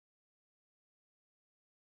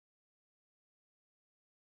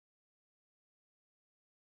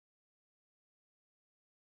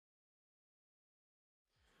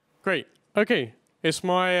Great. Okay. It's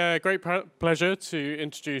my great pleasure to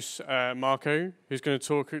introduce Marco, who's going to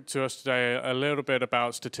talk to us today a little bit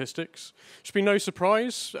about statistics. Should be no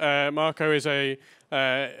surprise. Marco is a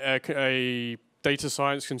data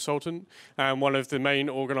science consultant and one of the main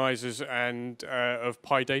organizers of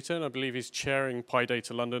PyData, and I believe he's chairing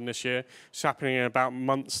PyData London this year. It's happening in about a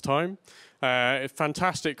month's time. A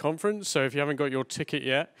fantastic conference, so if you haven't got your ticket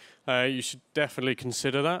yet, you should definitely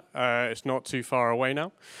consider that. It's not too far away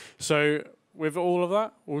now. So with all of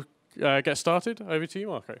that, we'll get started. Over to you,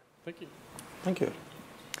 Marco. Thank you. Thank you.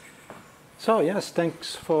 So yes,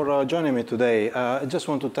 thanks for joining me today. I just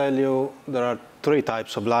want to tell you there are three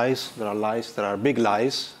types of lies. There are big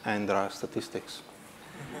lies, and there are statistics.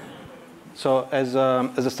 So as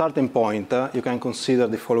a starting point, you can consider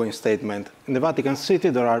the following statement. In the Vatican City,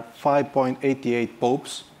 there are 5.88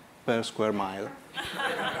 popes per square mile.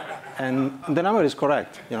 And the number is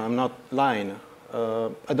correct. I'm not lying.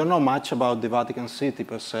 I don't know much about the Vatican City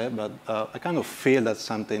per se, but I kind of feel that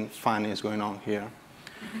something funny is going on here.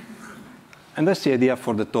 And that's the idea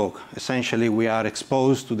for the talk. Essentially, we are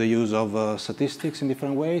exposed to the use of statistics in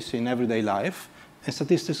different ways in everyday life, and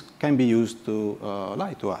statistics can be used to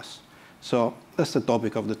lie to us. So that's the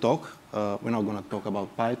topic of the talk. We're not going to talk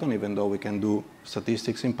about Python, even though we can do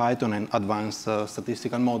statistics in Python and advanced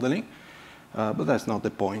statistical modeling, but that's not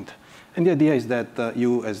the point. And the idea is that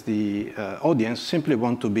you, as the audience, simply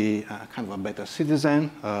want to be kind of a better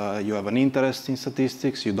citizen. You have an interest in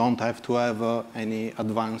statistics. You don't have to have any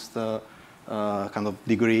advanced kind of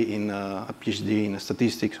degree in a PhD in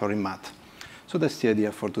statistics or in math. So that's the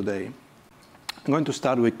idea for today. I'm going to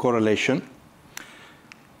start with correlation.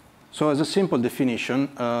 So as a simple definition,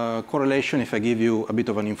 correlation, if I give you a bit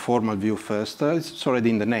of an informal view first, it's already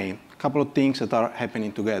in the name. A couple of things that are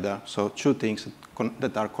happening together. So two things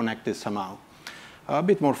that are connected somehow. A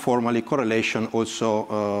bit more formally, correlation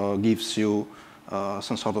also gives you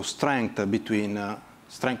some sort of strength of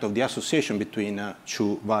the association between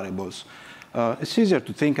two variables. It's easier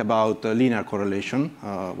to think about linear correlation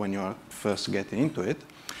when you are first getting into it.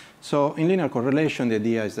 So in linear correlation, the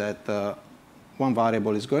idea is that one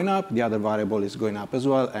variable is going up, the other variable is going up as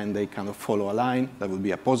well, and they kind of follow a line. That would be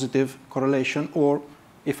a positive correlation. Or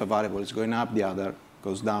if a variable is going up, the other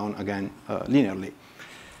goes down again linearly.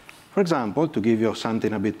 For example, to give you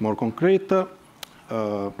something a bit more concrete,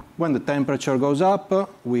 when the temperature goes up,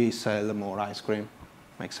 we sell more ice cream.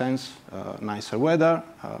 Makes sense? Nicer weather,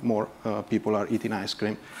 more people are eating ice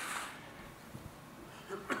cream.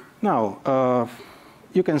 Now,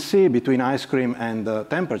 you can see between ice cream and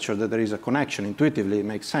temperature that there is a connection. Intuitively, it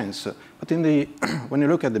makes sense. But when you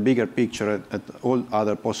look at the bigger picture, at all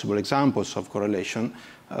other possible examples of correlation,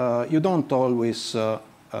 you don't always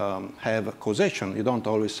have causation. You don't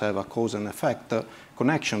always have a cause and effect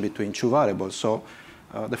connection between two variables. So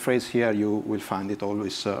the phrase here, you will find it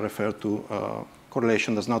always referred to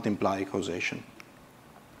correlation does not imply causation.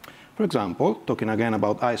 For example, talking again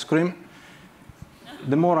about ice cream,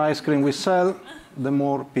 the more ice cream we sell, the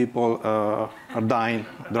more people are dying,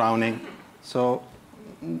 drowning. So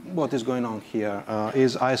what is going on here?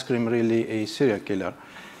 Is ice cream really a serial killer?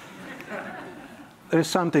 There is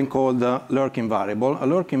something called a lurking variable. A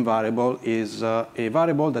lurking variable is a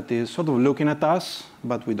variable that is sort of looking at us,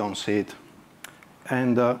 but we don't see it.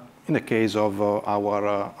 And in the case of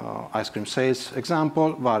our ice cream sales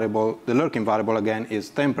example, the lurking variable again is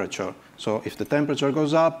temperature. So if the temperature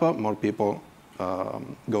goes up, more people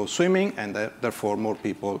go swimming, and therefore more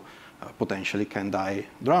people potentially can die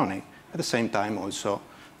drowning. At the same time, also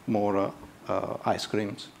more ice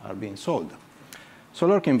creams are being sold. So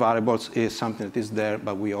lurking variables is something that is there,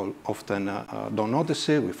 but we all often don't notice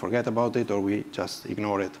it, we forget about it, or we just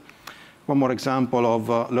ignore it. One more example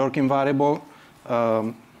of lurking variable.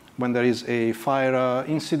 When there is a fire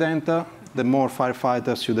incident, the more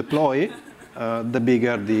firefighters you deploy, the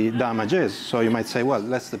bigger the damage is. So you might say, well,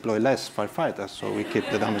 let's deploy less firefighters so we keep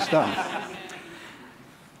the damage down.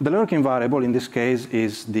 The lurking variable in this case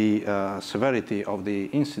is the severity of the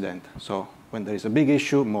incident. So when there is a big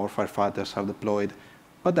issue, more firefighters are deployed.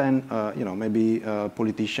 But then, maybe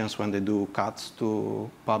politicians, when they do cuts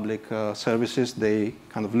to public services, they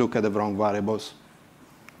kind of look at the wrong variables.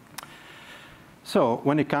 So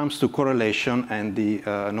when it comes to correlation and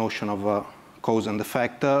the notion of cause and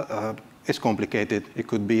effect, it's complicated. It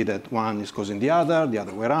could be that one is causing the other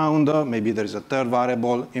way around. Maybe there is a third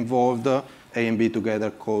variable involved. A and B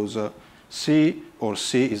together cause C, or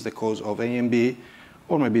C is the cause of A and B.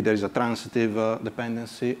 Or maybe there is a transitive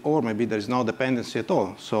dependency, or maybe there is no dependency at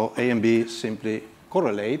all. So A and B simply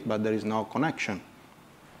correlate, but there is no connection.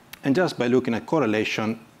 And just by looking at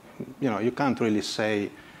correlation, you can't really say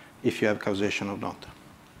if you have causation or not.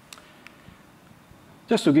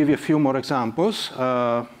 Just to give you a few more examples,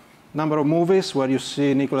 number of movies where you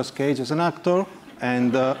see Nicolas Cage as an actor,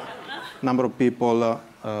 and number of people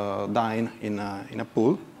dying in a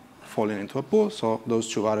pool, falling into a pool. So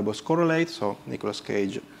those two variables correlate. So Nicolas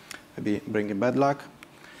Cage maybe bringing bad luck.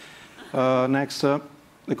 Next,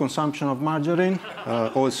 the consumption of margarine,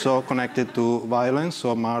 also connected to violence.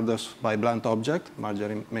 So murders by blunt object.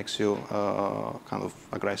 Margarine makes you kind of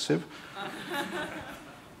aggressive.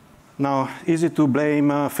 Now, easy to blame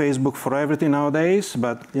Facebook for everything nowadays,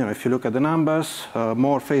 but if you look at the numbers,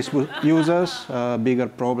 more Facebook users, bigger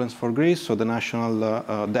problems for Greece. So the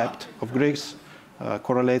national debt of Greece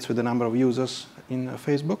correlates with the number of users in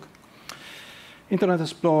Facebook. Internet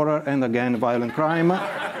Explorer, and again, violent crime.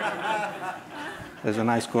 There's a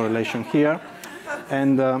nice correlation here.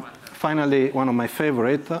 And finally, one of my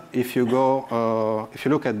favorite, if you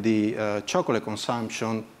look at the chocolate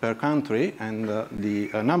consumption per country and the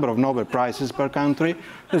number of Nobel Prizes per country,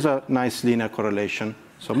 there's a nice linear correlation.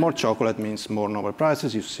 So more chocolate means more Nobel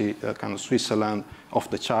Prizes. You see kind of Switzerland off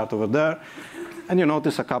the chart over there. And you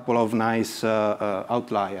notice a couple of nice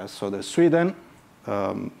outliers. So there's Sweden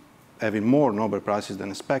having more Nobel Prizes than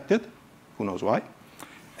expected. Who knows why?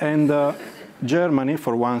 And Germany,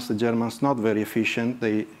 for once, the Germans not very efficient.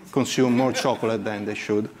 They consume more chocolate than they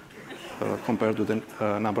should compared to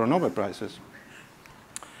the number of Nobel Prizes.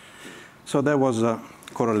 So there was a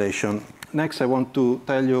correlation. Next, I want to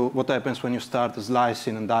tell you what happens when you start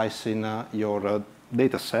slicing and dicing your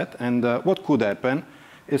data set. And what could happen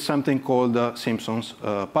is something called Simpson's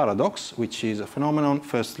paradox, which is a phenomenon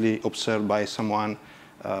firstly observed by someone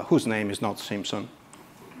whose name is not Simpson.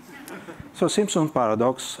 So Simpson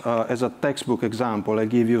paradox, as a textbook example, I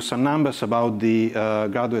give you some numbers about the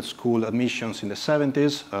graduate school admissions in the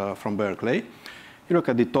 70s from Berkeley. You look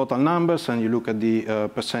at the total numbers and you look at the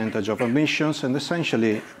percentage of admissions, and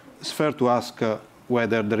essentially it's fair to ask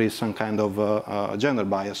whether there is some kind of gender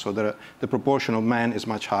bias, so the proportion of men is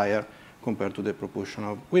much higher compared to the proportion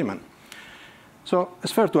of women. So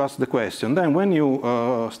it's fair to ask the question. Then when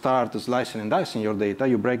you start slicing and dicing your data,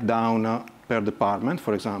 you break down per department,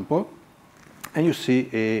 for example, and you see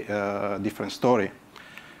a different story.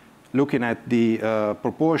 Looking at the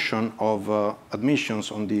proportion of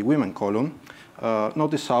admissions on the women column,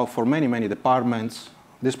 notice how for many, many departments,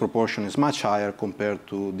 this proportion is much higher compared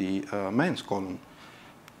to the men's column.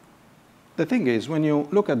 The thing is, when you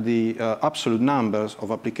look at the absolute numbers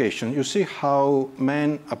of applications, you see how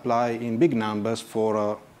men apply in big numbers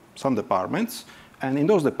for some departments, and in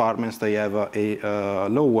those departments they have a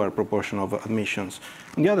lower proportion of admissions.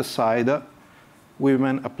 On the other side,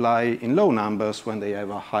 women apply in low numbers when they have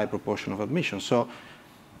a high proportion of admissions. So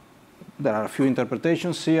there are a few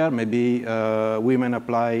interpretations here. Maybe women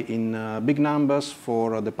apply in big numbers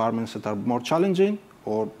for departments that are more challenging,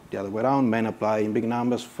 or the other way around, men apply in big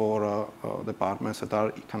numbers for departments that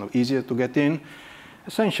are kind of easier to get in.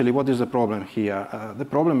 Essentially, what is the problem here? The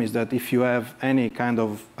problem is that if you have any kind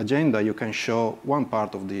of agenda, you can show one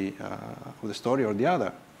part of the story or the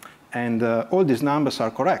other. And all these numbers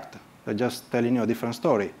are correct. They're just telling you a different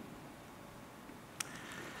story.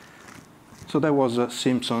 So that was a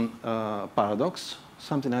Simpson paradox.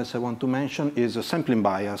 Something else I want to mention is a sampling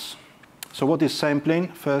bias. So what is sampling?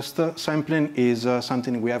 First, sampling is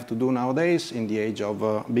something we have to do nowadays in the age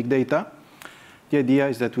of big data. The idea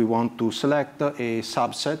is that we want to select a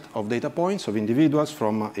subset of data points of individuals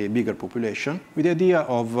from a bigger population with the idea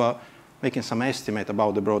of making some estimate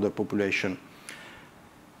about the broader population.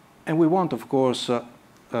 And we want, of course, a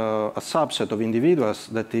subset of individuals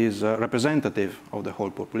that is representative of the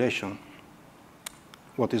whole population.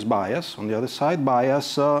 What is bias? On the other side,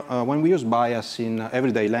 bias, when we use bias in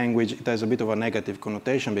everyday language, it has a bit of a negative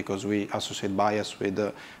connotation because we associate bias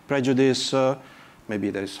with prejudice. Maybe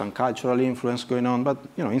there is some cultural influence going on. But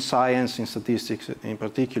in science, in statistics in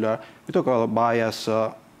particular, we talk about bias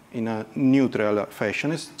in a neutral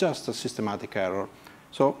fashion. It's just a systematic error.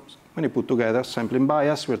 So when you put together sampling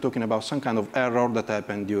bias, we're talking about some kind of error that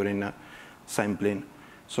happened during sampling.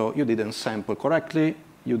 So you didn't sample correctly.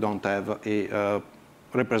 You don't have a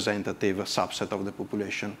representative subset of the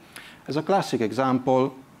population. As a classic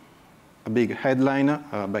example, a big headline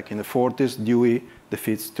back in the 40s, Dewey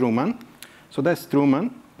defeats Truman. So that's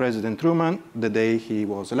Truman, President Truman, the day he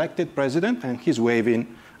was elected president, and he's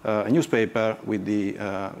waving a newspaper with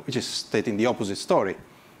which is stating the opposite story.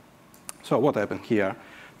 So what happened here?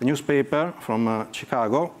 The newspaper from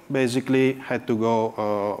Chicago basically had to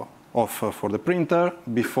go off for the printer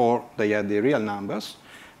before they had the real numbers.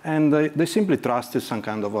 And they simply trusted some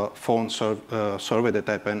kind of a phone survey that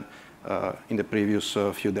happened in the previous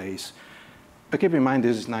few days. But keep in mind,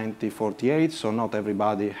 this is 1948, so not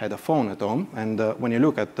everybody had a phone at home. And when you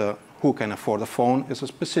look at who can afford a phone, it's a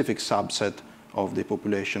specific subset of the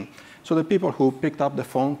population. So the people who picked up the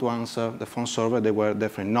phone to answer the phone survey, they were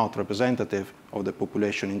definitely not representative of the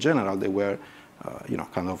population in general. They were,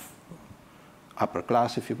 kind of upper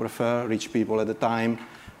class, if you prefer, rich people at the time.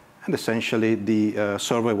 And essentially, the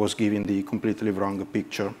survey was giving the completely wrong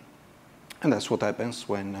picture. And that's what happens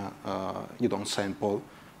when you don't sample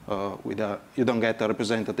you don't get a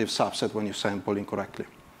representative subset when you sample incorrectly.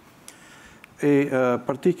 A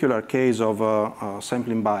particular case of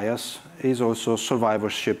sampling bias is also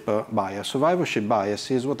survivorship bias. Survivorship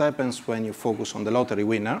bias is what happens when you focus on the lottery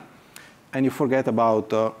winner and you forget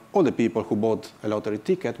about all the people who bought a lottery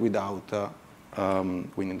ticket without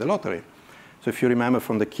winning the lottery. So if you remember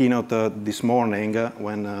from the keynote this morning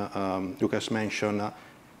when Lucas mentioned,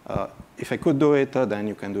 if I could do it, then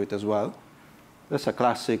you can do it as well. That's a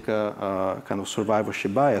classic kind of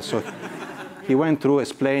survivorship bias. So he went through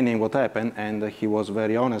explaining what happened, and he was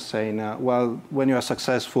very honest, saying, well, when you are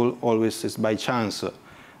successful, always it's by chance.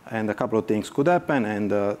 And a couple of things could happen,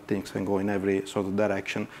 and things can go in every sort of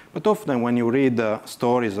direction. But often when you read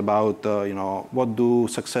stories about, what do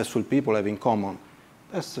successful people have in common,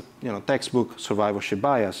 that's, textbook survivorship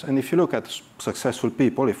bias. And if you look at successful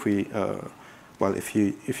people, if we,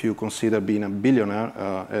 if you consider being a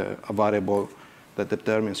billionaire a variable that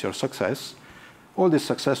determines your success, all these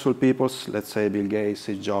successful people, let's say Bill Gates,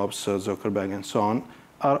 Steve Jobs, Zuckerberg, and so on,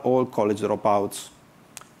 are all college dropouts.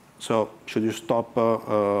 So should you stop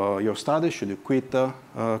your studies? Should you quit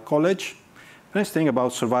college? The nice thing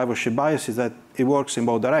about survivorship bias is that it works in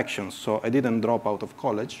both directions. So I didn't drop out of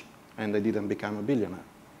college, and I didn't become a billionaire.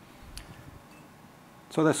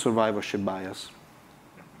 So that's survivorship bias.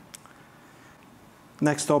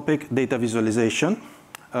 Next topic, data visualization.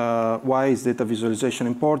 Why is data visualization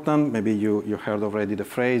important? Maybe you heard already the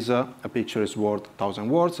phrase, a picture is worth 1,000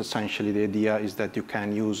 words. Essentially, the idea is that you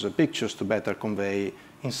can use pictures to better convey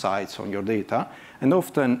insights on your data. And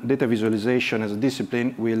often, data visualization as a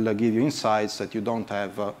discipline will give you insights that you don't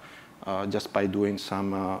have just by doing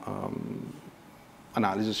some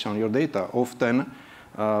analysis on your data. Often,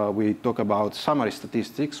 we talk about summary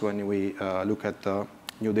statistics when we look at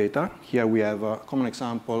new data. Here we have a common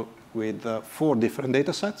example with 4 different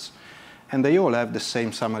data sets, and they all have the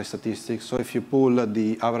same summary statistics. So if you pull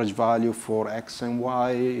the average value for X and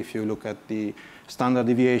Y, if you look at the standard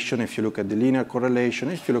deviation, if you look at the linear correlation,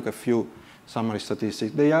 if you look at a few summary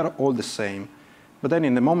statistics, they are all the same. But then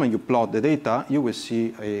in the moment you plot the data, you will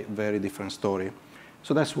see a very different story.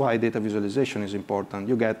 So that's why data visualization is important.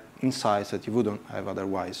 You get insights that you wouldn't have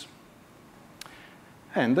otherwise.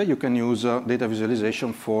 And you can use data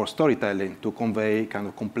visualization for storytelling to convey kind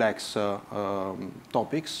of complex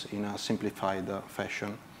topics in a simplified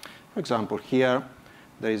fashion. For example, here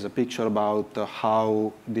there is a picture about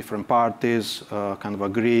how different parties kind of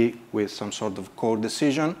agree with some sort of core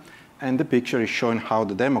decision. And the picture is showing how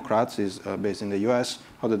the Democrats, is based in the US,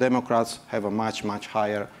 how the Democrats have a much, much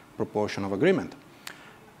higher proportion of agreement.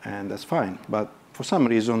 And that's fine. But for some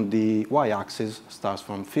reason, the y-axis starts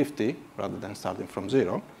from 50 rather than starting from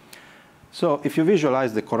 0. So if you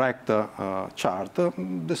visualize the correct chart,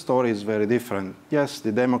 the story is very different. Yes,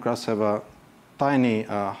 the Democrats have a tiny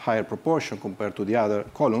higher proportion compared to the other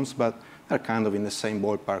columns, but they're kind of in the same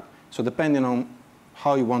ballpark. So depending on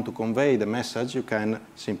how you want to convey the message, you can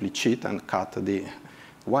simply cheat and cut the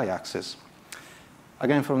y-axis.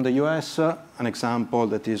 Again, from the US, an example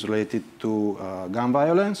that is related to gun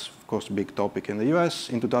violence, of course, big topic in the US.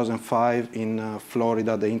 In 2005, in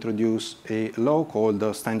Florida, they introduced a law called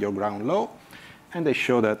the Stand Your Ground Law. And they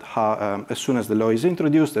show that how, as soon as the law is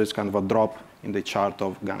introduced, there is kind of a drop in the chart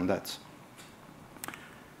of gun deaths.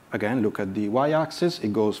 Again, look at the y-axis.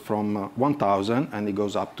 It goes from 1,000, and it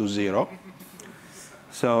goes up to 0.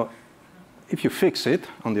 So if you fix it,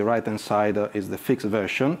 on the right-hand side is the fixed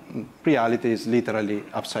version. Reality is literally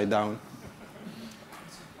upside down.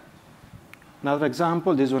 Another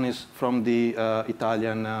example, this one is from the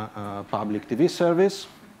Italian public TV service,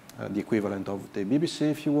 the equivalent of the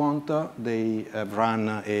BBC, if you want. They have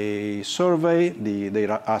run a survey. They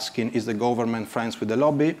are asking, is the government friends with the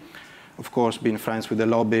lobby? Of course, being friends with the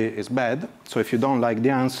lobby is bad. So if you don't like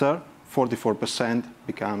the answer, 44%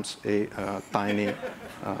 becomes a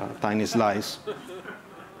tiny slice.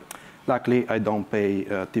 Luckily, I don't pay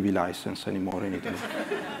TV license anymore in Italy.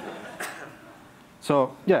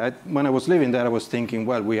 So yeah, when I was living there, I was thinking,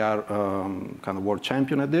 well, we are kind of world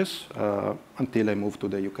champion at this, until I moved to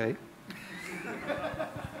the UK.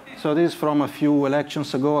 So this is from a few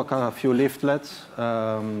elections ago, a few leaflets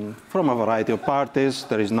from a variety of parties.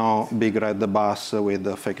 There is no big red bus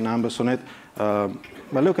with fake numbers on it.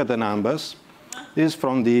 But look at the numbers. This is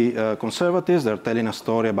from the conservatives. They're telling a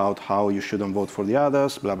story about how you shouldn't vote for the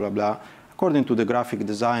others, blah, blah, blah. According to the graphic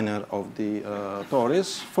designer of the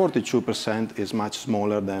Tories, 42% is much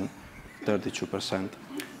smaller than 32%.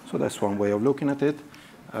 So that's one way of looking at it.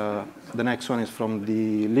 The next one is from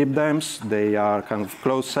the Lib Dems. They are kind of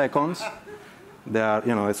close seconds. They are,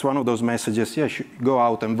 it's one of those messages, yeah, go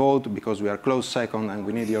out and vote because we are close second and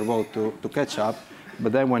we need your vote to catch up.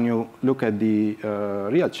 But then when you look at the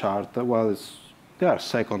real chart, well, they are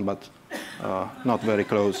second, but not very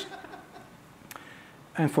close.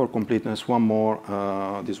 And for completeness, one more.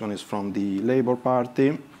 This one is from the Labour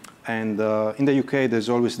Party. And in the UK, there's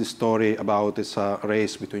always this story about it's a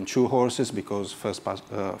race between two horses because first past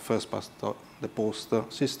the post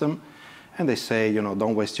system. And they say,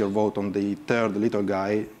 don't waste your vote on the third little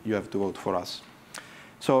guy. You have to vote for us.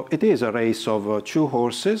 So it is a race of two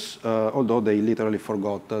horses, although they literally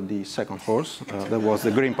forgot the second horse. That was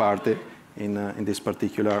the Green Party in this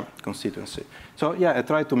particular constituency. So yeah, I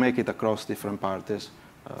tried to make it across different parties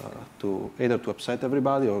to either to upset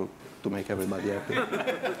everybody or to make everybody happy.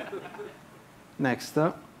 Next,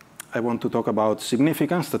 I want to talk about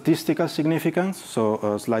significance, statistical significance, so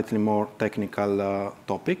a slightly more technical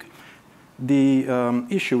topic. The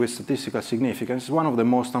issue with statistical significance is one of the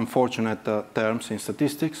most unfortunate terms in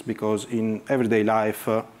statistics because in everyday life,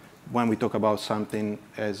 when we talk about something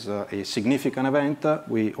as a significant event,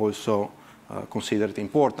 we also consider it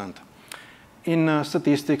important. In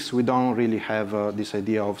statistics, we don't really have this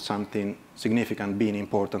idea of something significant being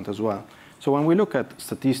important as well. So when we look at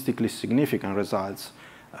statistically significant results,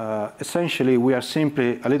 essentially we are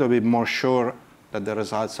simply a little bit more sure that the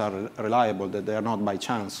results are reliable, that they are not by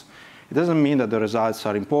chance. It doesn't mean that the results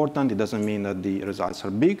are important. It doesn't mean that the results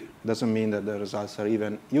are big. It doesn't mean that the results are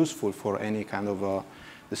even useful for any kind of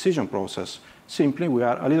decision process. Simply, we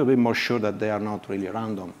are a little bit more sure that they are not really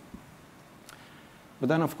random. But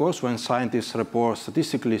then, of course, when scientists report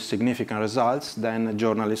statistically significant results, then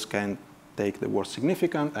journalists can take the word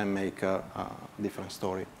significant and make a different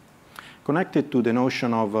story. Connected to the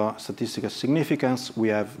notion of statistical significance, we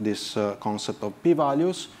have this concept of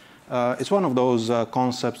p-values. It's one of those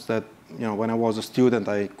concepts that, when I was a student,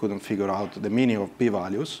 I couldn't figure out the meaning of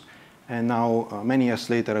p-values. And now, many years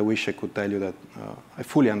later, I wish I could tell you that I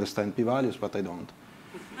fully understand p-values, but I don't.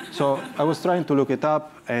 So I was trying to look it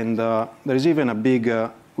up, and there is even a big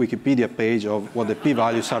Wikipedia page of what the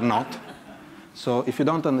p-values are not. So if you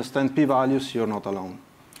don't understand p-values, you're not alone.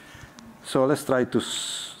 So let's try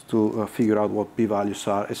to figure out what p-values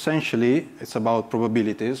are. Essentially, it's about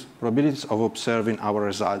probabilities of observing our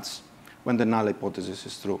results when the null hypothesis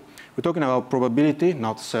is true. We're talking about probability,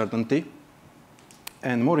 not certainty.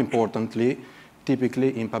 And more importantly,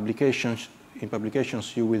 typically in publications,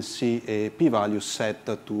 you will see a p-value set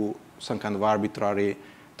to some kind of arbitrary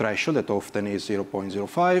threshold that often is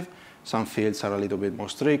 0.05. Some fields are a little bit more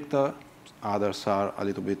strict, others are a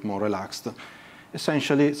little bit more relaxed.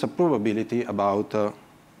 Essentially, it's a probability about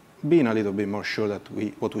being a little bit more sure that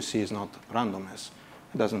what we see is not randomness.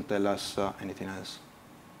 It doesn't tell us anything else.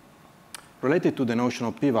 Related to the notion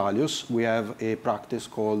of p-values, we have a practice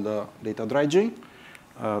called data dredging.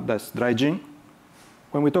 That's dredging.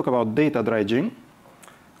 When we talk about data dredging,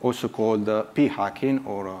 also called p-hacking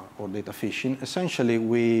or data fishing, essentially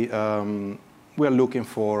we are looking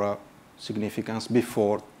for significance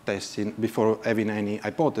before testing, before having any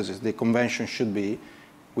hypothesis. The convention should be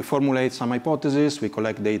we formulate some hypothesis, we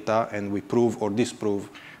collect data, and we prove or disprove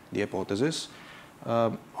the hypothesis.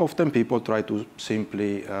 Often people try to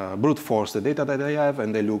simply brute force the data that they have,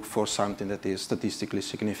 and they look for something that is statistically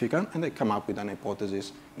significant, and they come up with an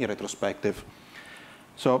hypothesis in retrospective.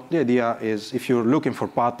 So the idea is if you're looking for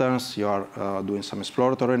patterns, you are doing some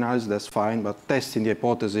exploratory analysis, that's fine, but testing the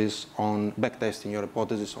hypothesis on, backtesting your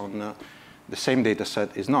hypothesis on the same data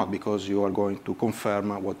set is not, because you are going to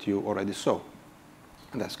confirm what you already saw.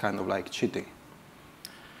 And that's kind of like cheating.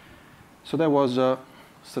 So that was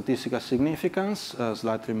statistical significance, a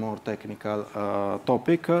slightly more technical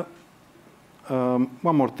topic. One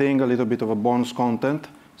more thing, a little bit of a bonus content.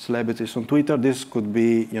 Celebrities on Twitter. This could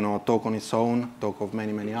be, a talk on its own, talk of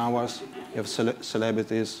many, many hours. You have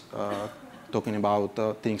celebrities talking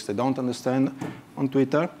about things they don't understand on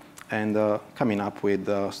Twitter and coming up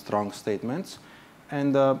with strong statements.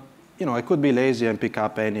 And I could be lazy and pick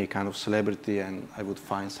up any kind of celebrity and I would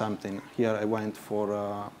find something. Here I went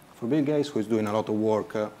for Bill Gates, who is doing a lot of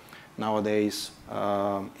work nowadays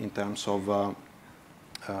in terms of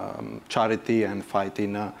charity and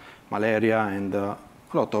fighting malaria and a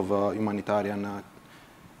lot of humanitarian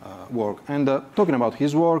work. And talking about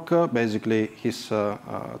his work, basically he's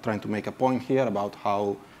trying to make a point here about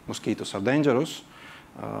how mosquitoes are dangerous.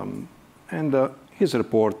 And he's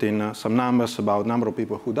reporting some numbers about number of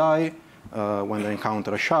people who die when they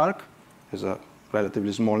encounter a shark. It's a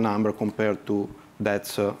relatively small number compared to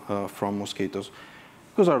deaths from mosquitoes.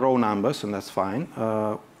 Those are raw numbers, and that's fine.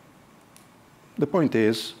 The point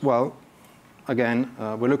is, well, again,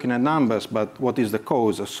 we're looking at numbers, but what is the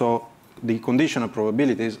cause? So the conditional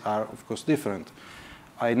probabilities are, of course, different.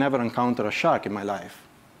 I never encountered a shark in my life,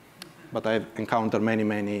 but I've encountered many,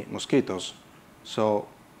 many mosquitoes. So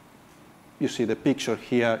you see the picture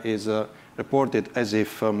here is reported as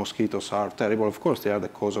if mosquitoes are terrible. Of course, they are the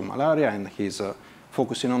cause of malaria, and he's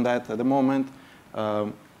focusing on that at the moment.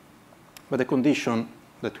 But the condition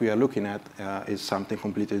that we are looking at is something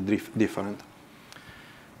completely different.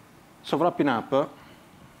 So wrapping up,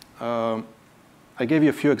 I gave you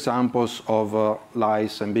a few examples of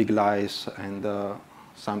lies and big lies and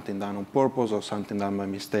something done on purpose or something done by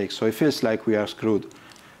mistake. So it feels like we are screwed.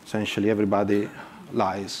 Essentially, everybody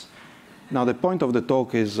lies. Now, the point of the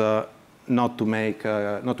talk is not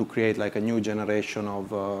to create like a new generation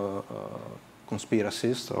of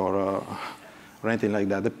conspiracists or anything like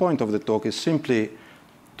that. The point of the talk is simply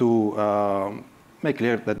to make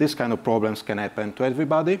clear that this kind of problems can happen to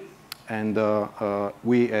everybody. And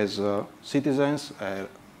we as citizens,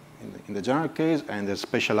 in the general case, and as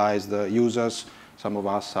specialized users, some of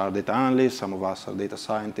us are data analysts, some of us are data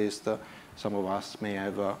scientists, some of us may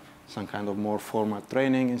have some kind of more formal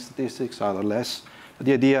training in statistics, other less.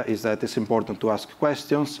 The idea is that it's important to ask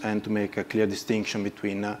questions and to make a clear distinction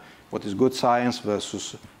between what is good science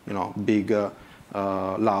versus big,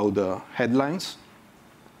 loud headlines.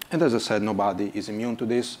 And as I said, nobody is immune to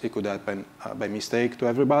this. It could happen by mistake to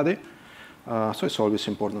everybody. So it's always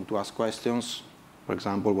important to ask questions. For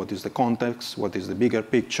example, what is the context? What is the bigger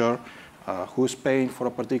picture? Who's paying for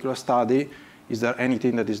a particular study? Is there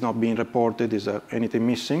anything that is not being reported? Is there anything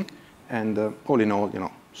missing? And all in all,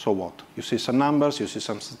 so what? You see some numbers, you see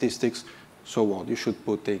some statistics, so what? You should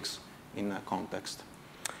put things in context.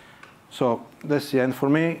 So that's the end for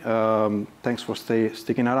me. Thanks for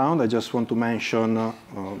sticking around. I just want to mention,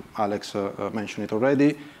 Alex mentioned it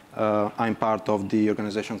already, I'm part of the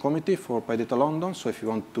organization committee for PyData London. So if you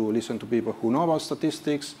want to listen to people who know about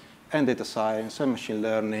statistics and data science and machine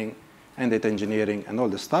learning and data engineering and all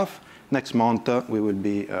the stuff, next month we will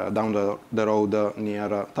be down the road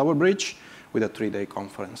near Tower Bridge with a 3-day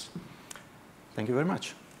conference. Thank you very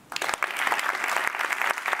much.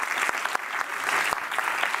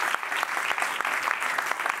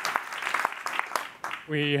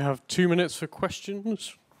 We have 2 minutes for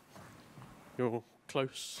questions. You're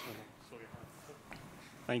close.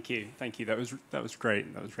 Thank you. That was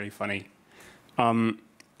great. That was really funny.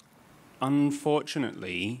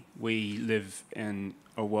 Unfortunately, we live in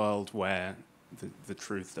a world where the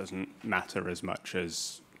truth doesn't matter as much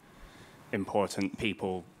as important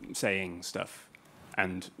people saying stuff.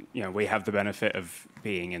 And we have the benefit of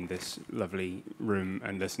being in this lovely room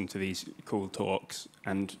and listen to these cool talks.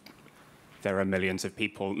 And there are millions of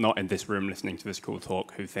people not in this room listening to this cool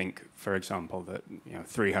talk who think, for example, that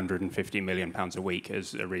 £350 million a week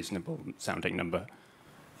is a reasonable sounding number.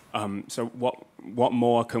 So what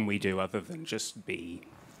more can we do other than just be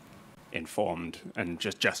informed and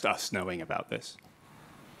just us knowing about this?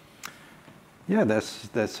 Yeah,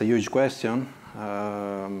 that's a huge question.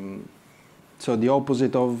 So the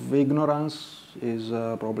opposite of ignorance is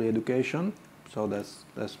probably education. So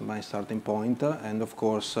that's my starting point. And of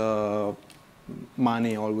course,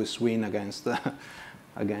 money always wins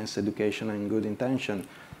against education and good intention.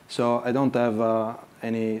 So I don't have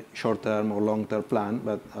any short-term or long-term plan,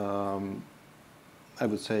 but I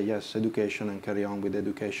would say yes, education and carry on with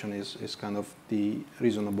education is kind of the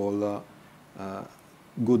reasonable,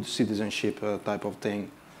 good citizenship type of thing.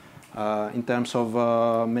 In terms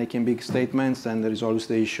of making big statements, then there is always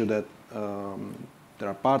the issue that there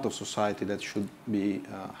are parts of society that should be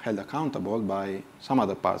held accountable by some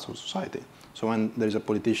other parts of society. So when there is a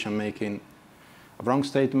politician making a wrong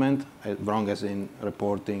statement, wrong as in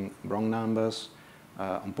reporting wrong numbers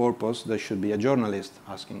on purpose, there should be a journalist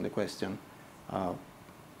asking the question.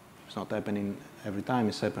 It's not happening every time,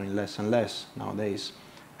 it's happening less and less nowadays.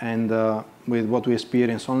 And with what we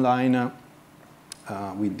experience online,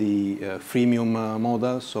 with the freemium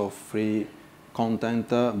model, so free content,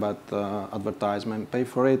 but advertisement pay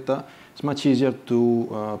for it, it's much easier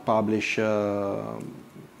to publish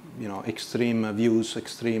extreme views,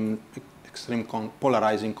 extreme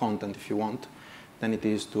polarizing content, if you want, than it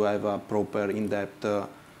is to have a proper in-depth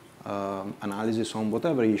analysis on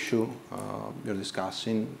whatever issue you're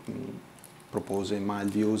discussing, proposing mild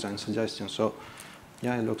views and suggestions. So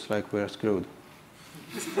yeah, it looks like we're screwed.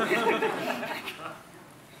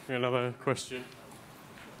 Another question.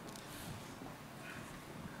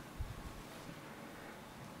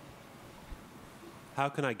 How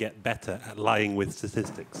can I get better at lying with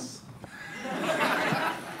statistics?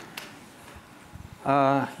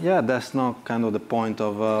 Yeah, that's not kind of the point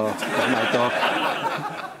of my talk.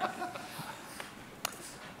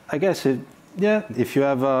 I guess, if you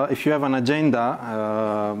have an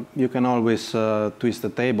agenda, you can always twist the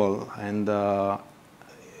table and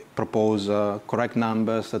propose correct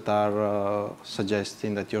numbers that are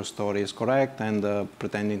suggesting that your story is correct and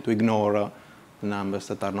pretending to ignore the numbers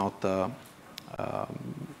that are not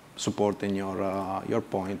supporting your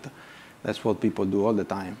point. That's what people do all the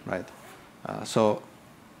time, right? So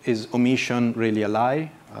is omission really a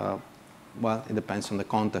lie? Well, it depends on the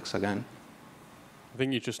context again. I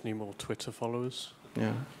think you just need more Twitter followers.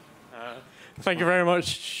 Yeah. Thank you very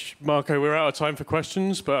much, Marco. We're out of time for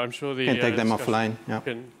questions, but I'm sure the Can take them offline. Yeah.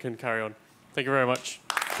 can carry on. Thank you very much.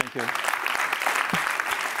 Thank you.